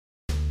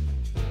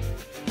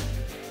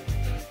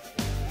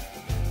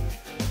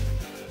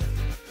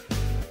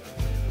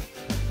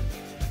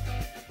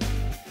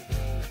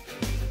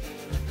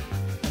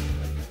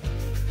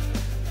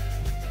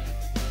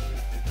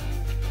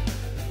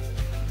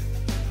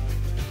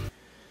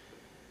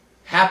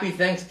happy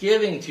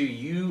Thanksgiving to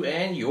you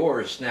and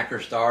yours,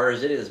 Snacker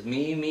Stars. It is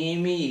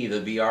me, the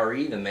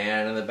BRE, the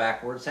man in the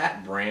backwards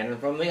hat, Brandon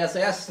from the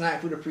sAs,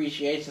 Snack Food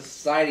Appreciation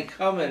Society,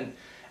 coming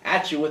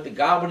at you with the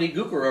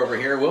gobbledygooker over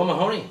here, Will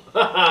Mahoney.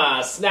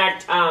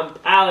 Snack time,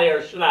 Pally,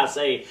 or should I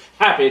say,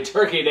 Happy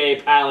Turkey Day,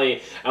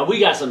 Pally. And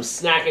we got some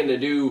snacking to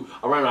do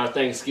around our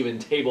Thanksgiving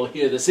table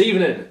here this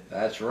evening.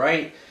 That's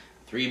right.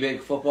 3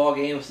 big football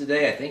games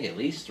today. I think at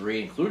least 3,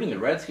 including the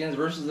Redskins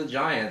versus the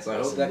Giants. I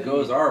hope that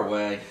goes our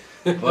way.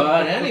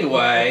 But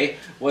anyway,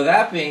 with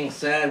that being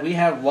said, we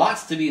have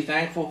lots to be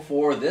thankful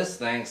for this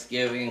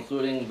Thanksgiving,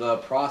 including the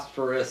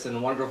prosperous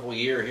and wonderful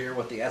year here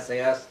with the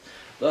sAs,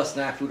 the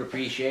Snack Food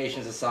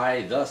Appreciation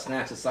Society, the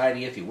Snack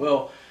Society, if you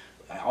will.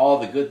 All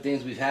the good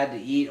things we've had to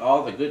eat,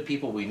 all the good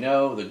people we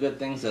know, the good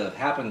things that have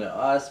happened to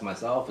us,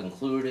 myself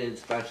included,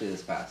 especially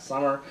this past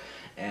summer.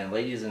 And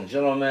ladies and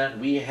gentlemen,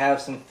 we have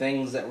some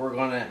things that we're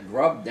going to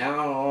grub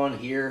down on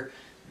here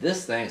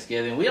this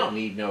Thanksgiving. We don't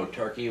need no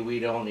turkey. We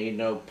don't need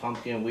no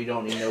pumpkin. We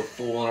don't need no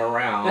fooling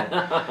around.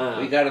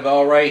 We got it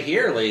all right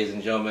here, ladies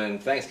and gentlemen.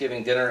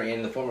 Thanksgiving dinner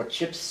in the form of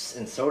chips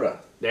and soda.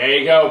 There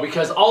you go,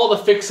 because all the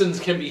fixins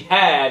can be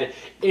had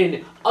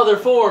in other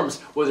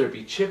forms, whether it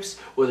be chips,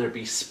 whether it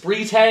be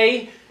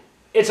Sprite.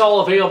 It's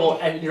all available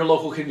at your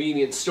local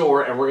convenience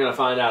store, and we're going to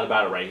find out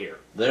about it right here.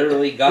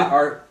 Literally got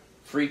our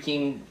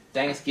freaking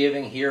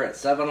Thanksgiving here at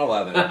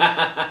 7-Eleven.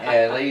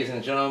 And ladies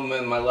and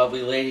gentlemen, my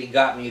lovely lady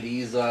got me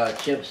these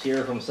chips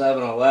here from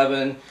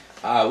 7-Eleven.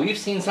 We've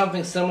seen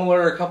something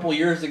similar a couple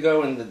years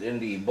ago in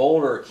the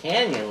Boulder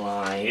Canyon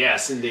line.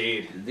 Yes,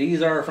 indeed.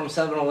 These are from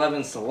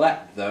 7-Eleven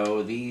Select,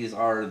 though. These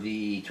are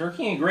the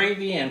turkey and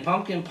gravy and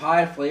pumpkin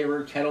pie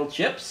flavored Kettle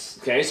chips.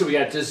 Okay, so we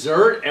got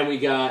dessert and we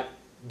got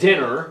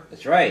dinner.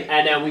 That's right.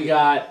 And then we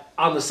got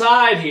on the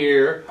side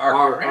here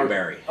our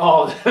cranberry.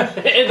 Oh,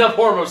 in the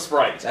form of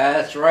Sprite.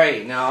 That's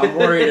right. Now I'm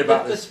worried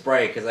about the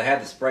Sprite because I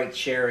had the Sprite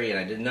cherry and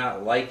I did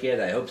not like it.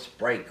 I hope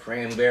Sprite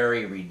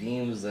Cranberry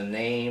redeems the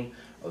name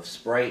of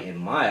Sprite in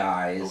my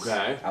eyes.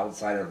 Okay.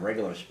 Outside of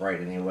regular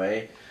Sprite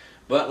anyway.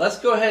 But let's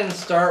go ahead and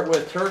start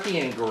with turkey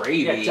and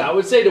gravy. Yeah, I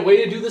would say the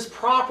way to do this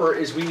proper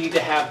is we need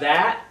to have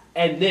that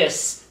and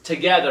this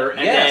together, and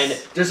then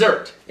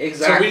dessert.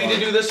 Exactly. So we need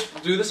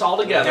to do this all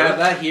together. We have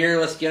that here.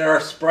 Let's get our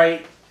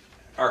Sprite,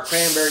 our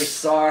cranberry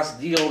sauce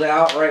dealed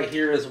out right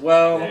here as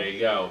well. There you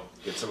go.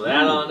 Get some of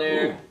that on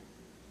there.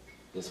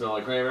 Does it smell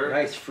like cranberry?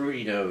 Nice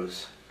fruity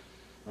nose.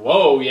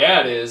 Whoa,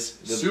 yeah, it is.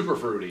 Super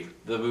fruity.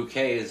 The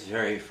bouquet is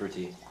very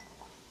fruity.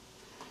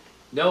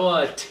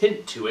 No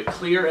tint to it.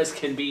 Clear as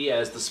can be,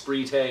 as the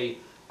Sprite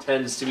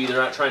tends to be. They're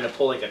not trying to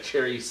pull like a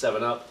cherry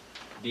 7-Up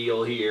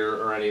deal here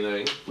or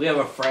anything. We have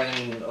a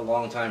friend, a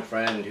longtime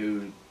friend,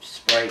 who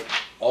Sprite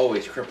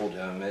always crippled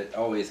him. It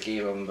always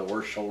gave him the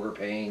worst shoulder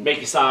pain. Make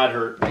your side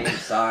hurt. Make your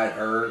side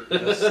hurt.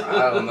 Just,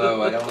 I don't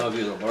know. I don't know if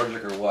he was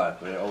allergic or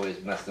what, but it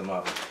always messed him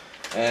up.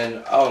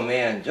 And, oh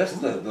man, just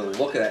the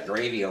look of that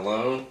gravy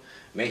alone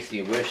makes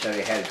me wish that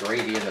it had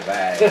gravy in the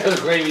bag.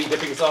 Gravy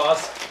dipping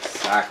sauce.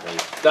 Exactly.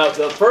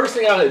 The first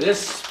thing out of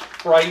this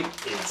Sprite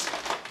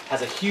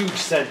has a huge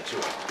scent to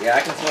it. Yeah,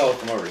 I can smell it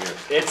from over here.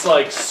 It's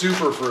like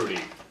super fruity.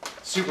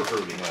 Super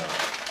fruity. Wow.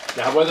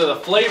 Now, whether the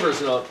flavors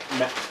will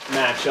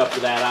match up to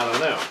that, I don't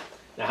know.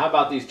 Now, how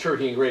about these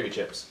turkey and gravy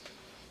chips?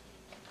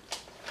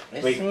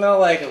 They smell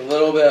like a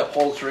little bit of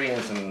poultry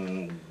and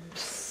some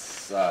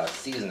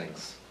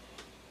seasonings.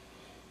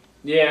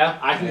 Yeah,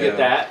 I can get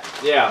that.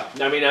 Yeah.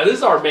 I mean, now this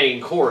is our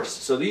main course,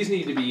 so these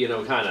need to be, you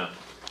know, kind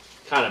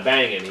of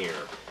banging here.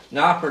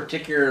 Not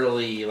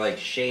particularly like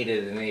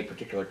shaded in any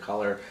particular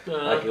color,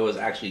 like it was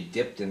actually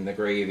dipped in the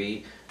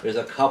gravy. There's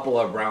a couple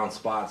of brown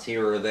spots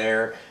here or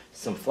there,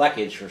 some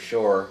fleckage for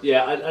sure.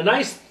 Yeah, a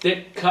nice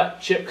thick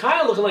cut chip, kind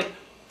of looking like,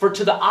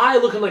 to the eye,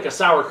 looking like a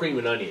sour cream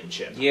and onion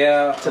chip.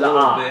 Yeah, to the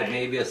eye. Bit,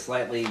 maybe a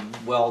slightly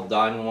well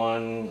done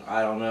one.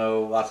 I don't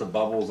know, lots of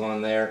bubbles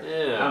on there.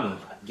 Yeah. I'm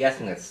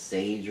guessing that's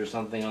sage or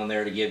something on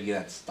there to give you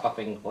that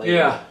stuffing flavor.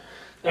 Yeah.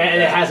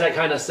 And it has that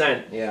kind of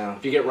scent. Yeah.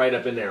 If you get right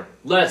up in there.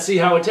 Let's see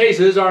how it tastes.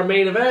 This is our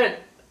main event.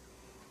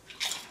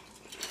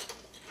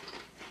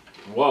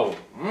 Whoa.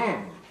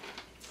 Mmm.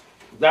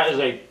 That is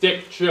a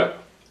thick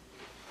chip.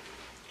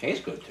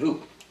 Tastes good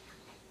too.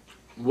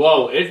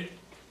 Whoa.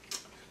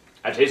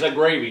 That tastes like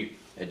gravy.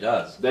 It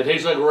does. That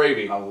tastes like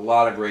gravy. A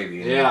lot of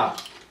gravy in Yeah.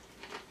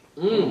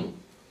 Mmm.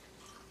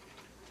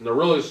 They're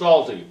really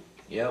salty.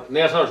 Yep. And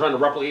that's how I'm trying to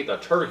replicate the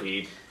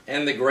turkey.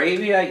 And the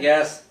gravy, I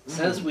guess,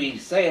 since we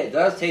say it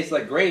does taste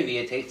like gravy,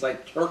 it tastes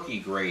like turkey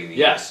gravy.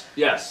 Yes,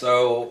 yes.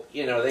 So,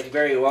 you know, they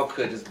very well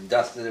could just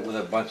dusted it with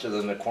a bunch of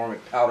the McCormick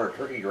powder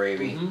turkey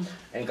gravy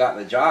and got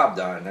the job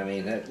done. I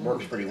mean, it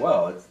works pretty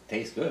well. It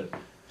tastes good.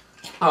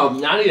 Now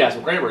I need to add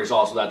some cranberry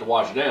sauce with that to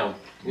wash it down.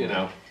 You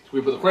know, so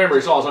we put the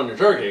cranberry sauce on your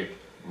turkey.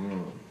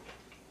 Oh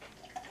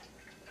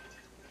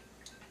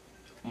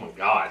my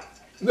God.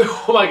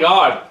 Oh my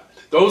God.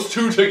 Those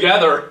two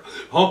together.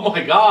 Oh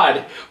my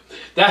God.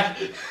 That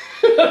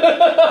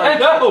I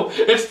know.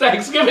 It's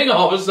Thanksgiving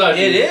all of a sudden.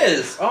 It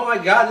is. Oh my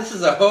God, this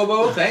is a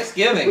hobo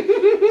Thanksgiving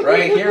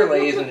right here,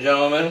 ladies and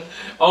gentlemen.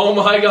 Oh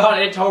my God,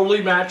 it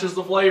totally matches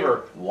the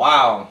flavor.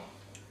 Wow.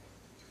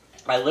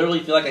 I literally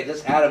feel like I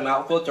just had a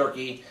mouthful of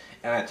turkey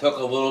and I took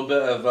a little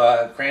bit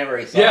of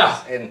cranberry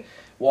sauce and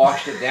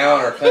washed it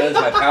down or cleansed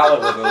my palate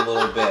with it a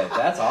little bit.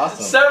 That's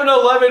awesome.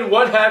 7-Eleven,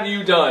 what have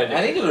you done?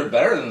 I think they're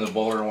better than the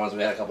Boulder ones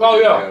we had a couple of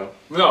years ago.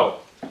 No,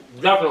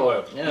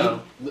 definitely. Yeah.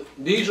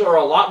 These are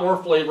a lot more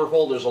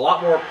flavorful. There's a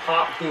lot more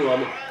pop to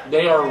them.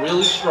 They are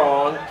really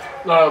strong.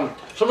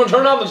 Someone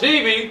turn on the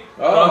TV.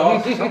 Oh,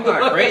 some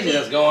kind of crazy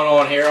that's going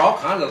on here. All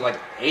kinds of like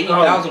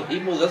 80,000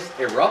 people just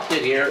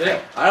erupted here.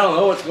 Yeah. I don't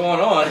know what's going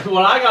on.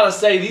 What I gotta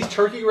say, these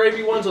turkey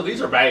gravy ones, well,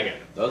 these are banging.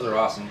 Those are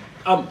awesome.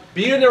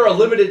 Being there a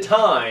limited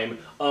time,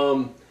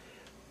 I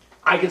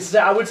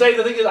would say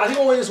the thing is, I think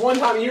only this one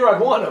time a year I'd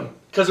want them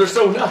because they're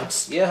so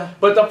nuts. Yeah.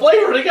 But the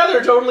flavor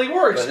together totally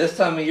works. But this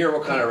time of year,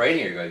 what kind of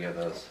rating are you going to give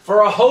those?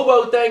 For a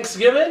hobo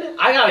Thanksgiving,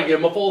 I gotta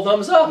give them a full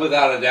thumbs up.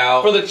 Without a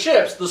doubt. For the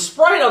chips, the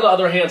Sprite on the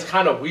other hand is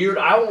kind of weird.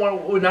 I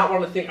would not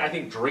want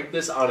to drink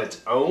this on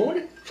its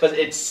own because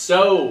it's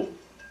so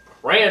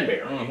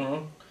cranberry.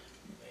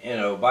 Mm-hmm. You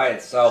know, by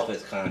itself,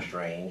 it's kind of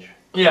strange.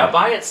 Yeah,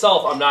 by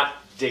itself, I'm not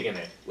digging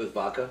it. With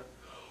vodka?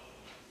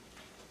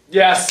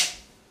 Yes.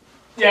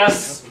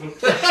 Yes.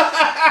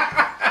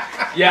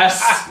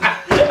 Yes.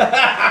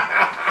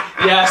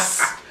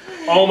 Yes.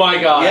 Oh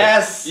my God.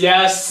 Yes.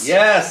 Yes.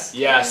 Yes.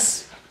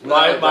 Yes.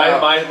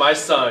 My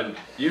son.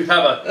 You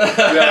have a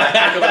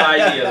heck of an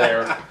idea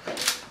there.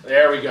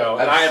 There we go.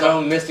 I'm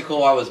so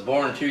mystical. I was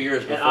born 2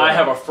 years before. And I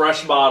have a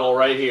fresh bottle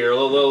right here. A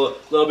little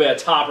bit of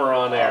topper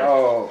on there.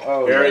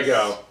 Oh. There we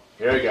go.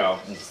 Here we go.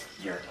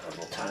 You're a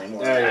little tiny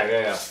more.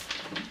 Yeah.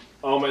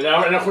 Oh my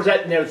God! And of course,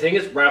 the thing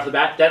is, right off the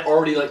bat, that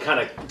already like kind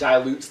of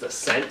dilutes the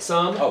scent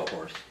some. Oh, of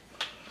course.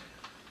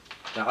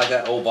 Not like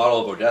that old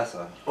bottle of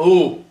Odessa.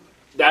 Ooh,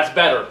 that's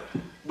better.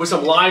 With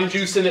some lime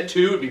juice in it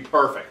too, it'd be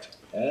perfect.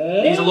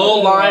 Needs a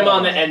little lime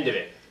on the end of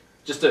it,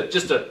 just to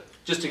give it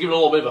a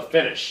little bit of a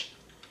finish.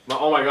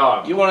 Oh my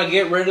God! You want to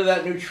get rid of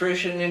that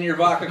nutrition in your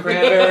vodka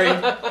cranberry?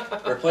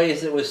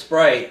 Replace it with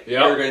Sprite.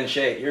 Yep. You're in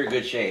shape. You're in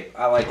good shape.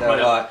 I like that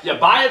a lot. Yeah,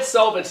 by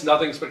itself, it's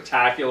nothing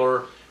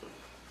spectacular.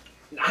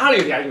 I don't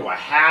even think I can go a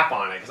half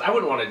on it because I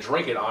wouldn't want to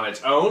drink it on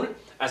its own.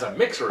 As a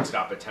mixer, it's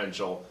got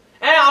potential.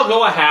 And I'll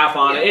go a half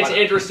on it. It's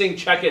interesting.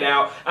 Check it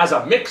out. As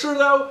a mixer,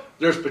 though,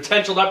 there's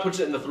potential. That puts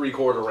it in the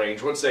 3/4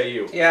 range. What say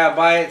you? Yeah,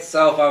 by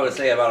itself, I would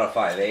say about a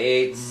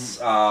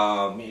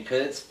 5/8.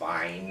 Because it's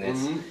fine.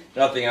 It's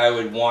nothing I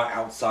would want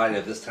outside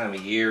of this time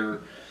of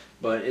year.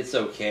 But it's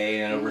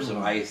okay. And over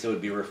some ice, it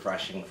would be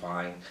refreshing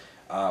fine.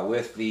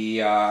 With the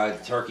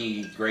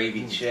turkey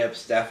gravy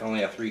chips,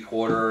 definitely a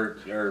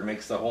 3/4 or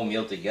makes the whole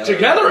meal together.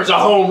 Together, it's a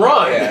home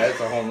run. Yeah, it's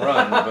a home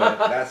run,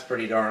 but that's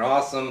pretty darn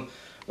awesome.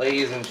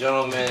 Ladies and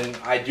gentlemen,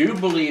 I do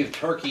believe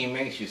turkey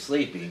makes you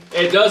sleepy.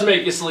 It does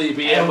make you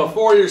sleepy, and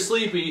before you're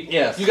sleepy,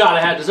 you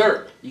gotta have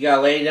dessert. You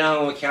gotta lay down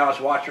on the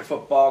couch, watch your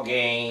football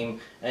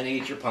game, and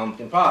eat your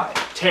pumpkin pie.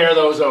 Tear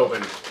those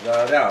open.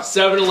 Without a doubt.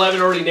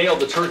 7-Eleven already nailed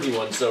the turkey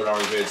one so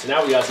darn good, so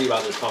now we gotta see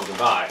about this pumpkin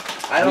pie.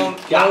 I don't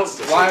know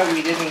why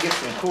we didn't get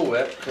some Cool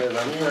Whip, because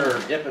I'm sure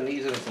dipping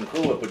these in some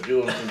Cool Whip would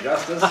do them some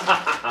justice.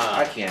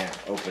 I can't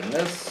open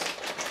this.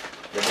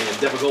 They're being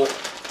difficult.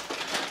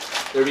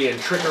 They're being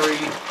trickery.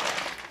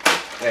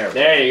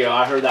 There you go.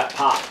 I heard that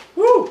pop.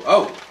 Woo!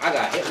 Oh, I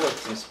got hit with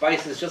some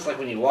spices, just like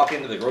when you walk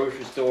into the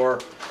grocery store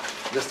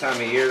this time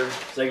of year.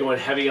 So they're going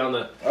heavy on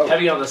the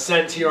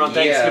scents here on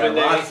Thanksgiving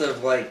Day. Lots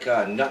of like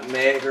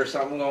nutmeg or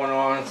something going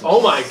on. Oh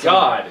my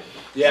God!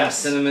 Yes.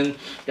 Some cinnamon.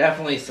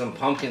 Definitely some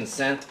pumpkin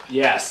scent.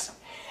 Yes.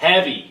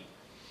 Heavy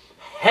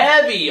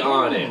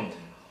on it.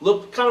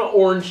 Look, kind of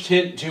orange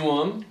tint to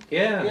them.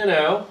 Yeah. You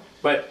know,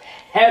 but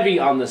heavy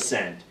on the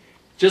scent.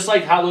 Just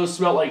like how those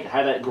smell like,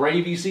 had that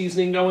gravy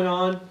seasoning going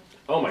on.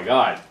 Oh my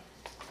God.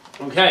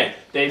 Okay,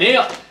 they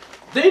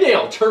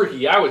nailed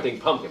turkey. I would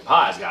think pumpkin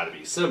pie's got to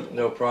be simple.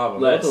 No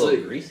problem. Let's it's a see.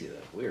 little greasy though.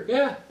 Weird.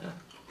 Yeah.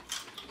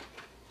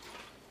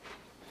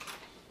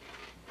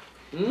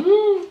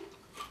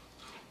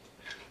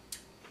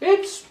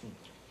 It's.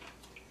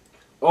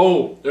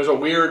 Oh, there's a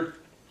weird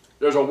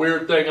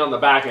thing on the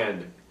back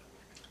end.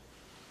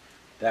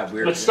 That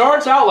weird. It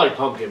starts out like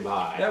pumpkin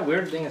pie. That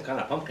weird thing is kind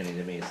of pumpkin-y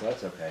to me, so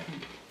that's okay.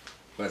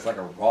 But it's like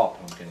a raw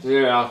pumpkin.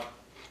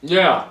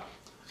 Yeah.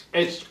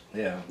 It's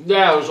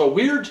there's a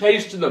weird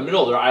taste in the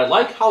middle there. I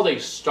like how they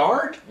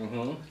start.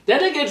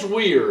 Then it gets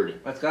weird.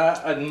 It's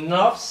got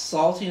enough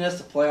saltiness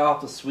to play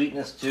off the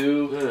sweetness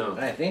too. Yeah. And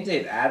I think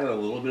they've added a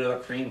little bit of a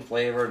cream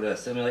flavor to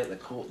simulate the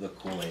Cool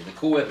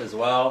Whip as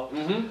well.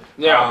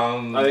 Yeah,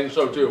 I think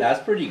so too.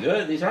 That's pretty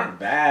good. These aren't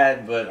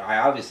bad, but I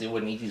obviously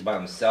wouldn't eat these by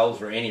themselves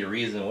for any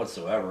reason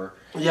whatsoever.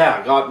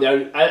 Yeah, God,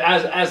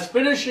 as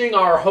finishing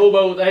our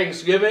hobo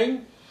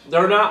Thanksgiving,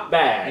 they're not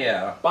bad.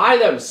 Yeah. By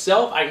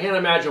themselves, I can't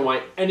imagine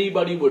why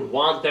anybody would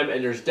want them,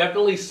 and there's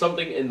definitely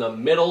something in the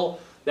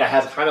middle that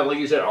has kind of, like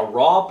you said, a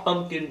raw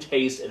pumpkin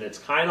taste, and it's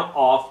kind of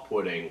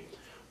off-putting.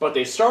 But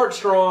they start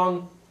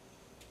strong,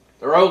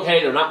 They're okay.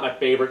 They're not my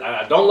favorite.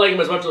 I don't like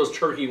them as much as those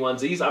turkey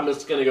onesies. I'm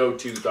just going to go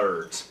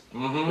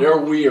 2/3. They're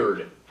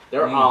weird.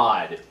 They're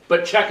odd.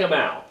 But check them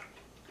out.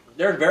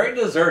 They're very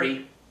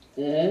desserty.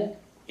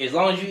 As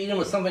long as you eat them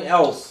with something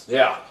else,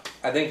 Yeah.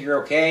 I think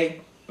you're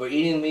okay. But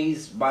eating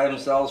these by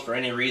themselves for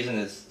any reason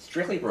is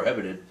strictly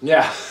prohibited.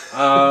 Yeah.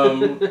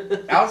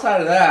 Outside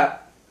of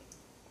that,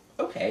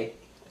 okay,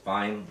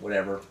 fine,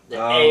 whatever.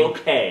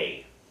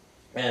 Okay.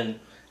 And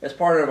as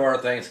part of our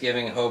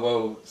Thanksgiving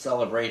hobo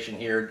celebration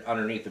here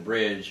underneath the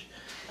bridge,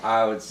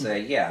 I would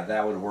say, yeah,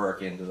 that would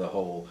work into the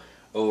whole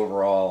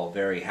overall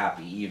very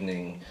happy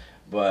evening.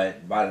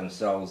 But by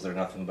themselves, they're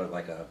nothing but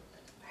like a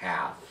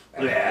half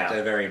at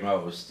the very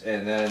most.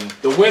 And then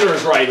the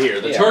winner's right here.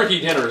 The turkey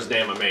dinner is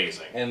damn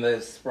amazing. And the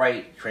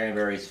Sprite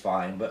Cranberry's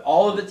fine. But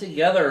all of it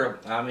together,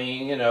 I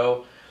mean, you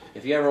know,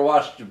 if you ever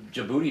watched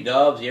Djibouti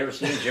Dubs, you ever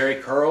seen Jerry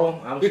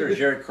Curl? I'm sure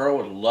Jerry Curl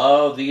would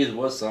love these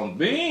with some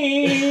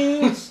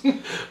beans.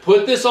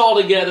 Put this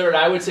all together, and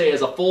I would say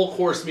as a full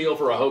course meal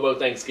for a hobo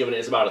Thanksgiving,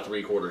 it's about a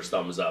 3/4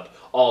 thumbs up.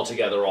 All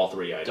together, all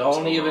three items.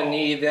 Don't even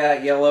need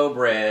that yellow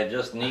bread.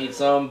 Just need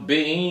some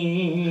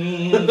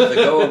beans to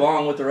go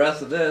along with the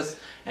rest of this,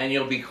 and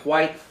you'll be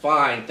quite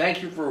fine.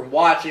 Thank you for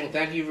watching.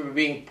 Thank you for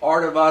being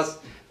part of us.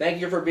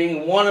 Thank you for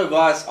being one of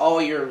us all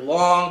year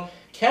long.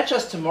 Catch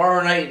us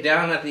tomorrow night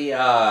down at the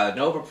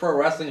Nova Pro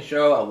Wrestling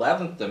Show,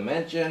 11th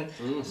Dimension.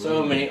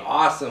 So many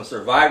awesome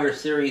Survivor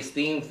Series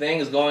themed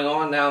things going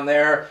on down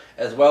there,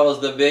 as well as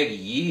the big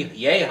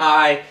Yay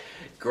High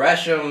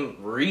Gresham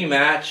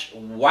rematch.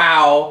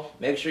 Wow.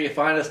 Make sure you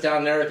find us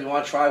down there if you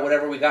want to try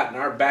whatever we got in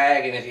our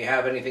bag, and if you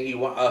have anything you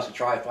want us to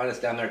try, find us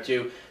down there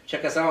too.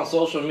 Check us out on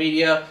social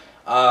media.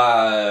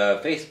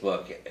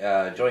 Facebook,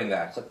 join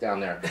that, click down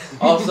there.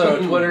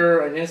 Also Twitter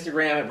and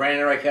Instagram at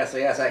Brandon Reich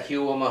SAS, at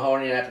Hugh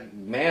Mahoney, at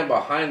man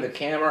behind the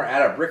camera,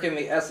 at a brick in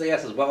the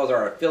SAS, as well as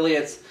our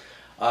affiliates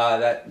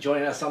that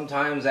join us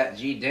sometimes at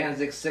G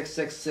Danzig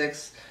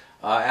 666,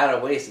 at a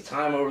waste of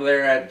time over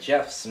there at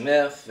Jeff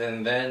Smith,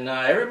 and then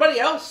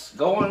everybody else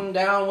going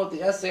down with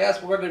the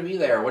SAS. We're going to be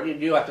there. What do you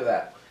do after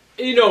that?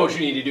 You know what you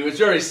need to do. It's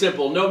very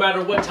simple. No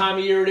matter what time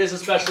of year it is,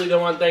 especially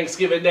though on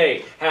Thanksgiving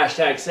Day,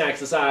 hashtag Snack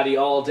Society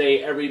all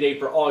day, every day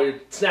for all your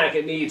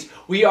snacking needs.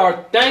 We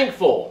are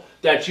thankful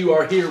that you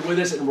are here with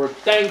us, and we're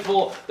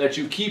thankful that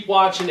you keep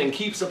watching and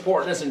keep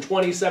supporting us in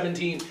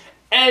 2017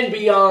 and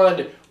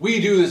beyond. We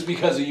do this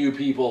because of you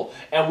people,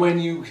 and when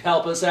you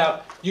help us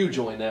out, you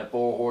join that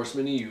Four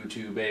Horsemen of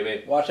YouTube,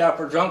 baby. Watch out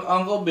for Drunk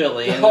Uncle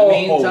Billy. In the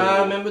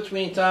meantime, in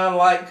between time,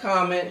 like,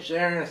 comment,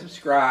 share, and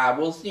subscribe.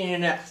 We'll see you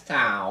next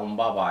time.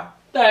 Bye-bye.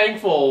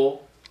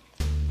 Thankful.